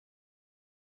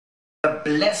The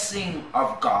blessing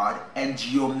of God and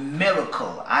your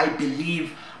miracle, I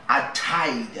believe, are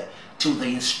tied to the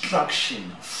instruction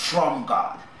from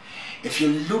God. If you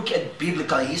look at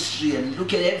biblical history and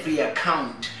look at every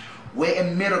account where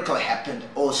a miracle happened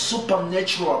or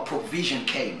supernatural provision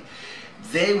came,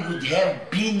 there would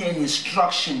have been an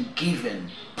instruction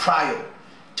given prior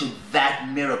to that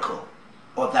miracle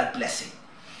or that blessing.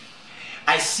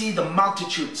 I see the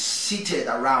multitude seated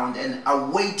around and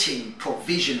awaiting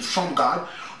provision from God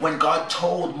when God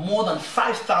told more than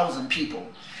 5,000 people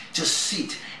to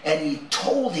sit, and he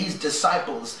told his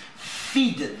disciples,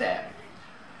 feed them.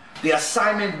 The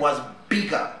assignment was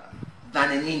bigger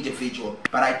than an individual.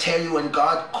 But I tell you, when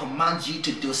God commands you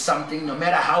to do something, no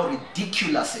matter how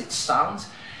ridiculous it sounds,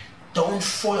 don't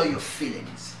follow your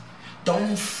feelings.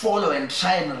 Don't follow and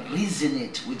try and reason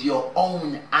it with your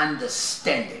own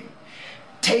understanding.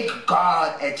 Take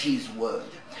God at his word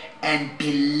and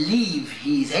believe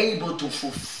he is able to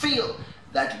fulfill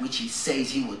that which he says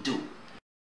he will do.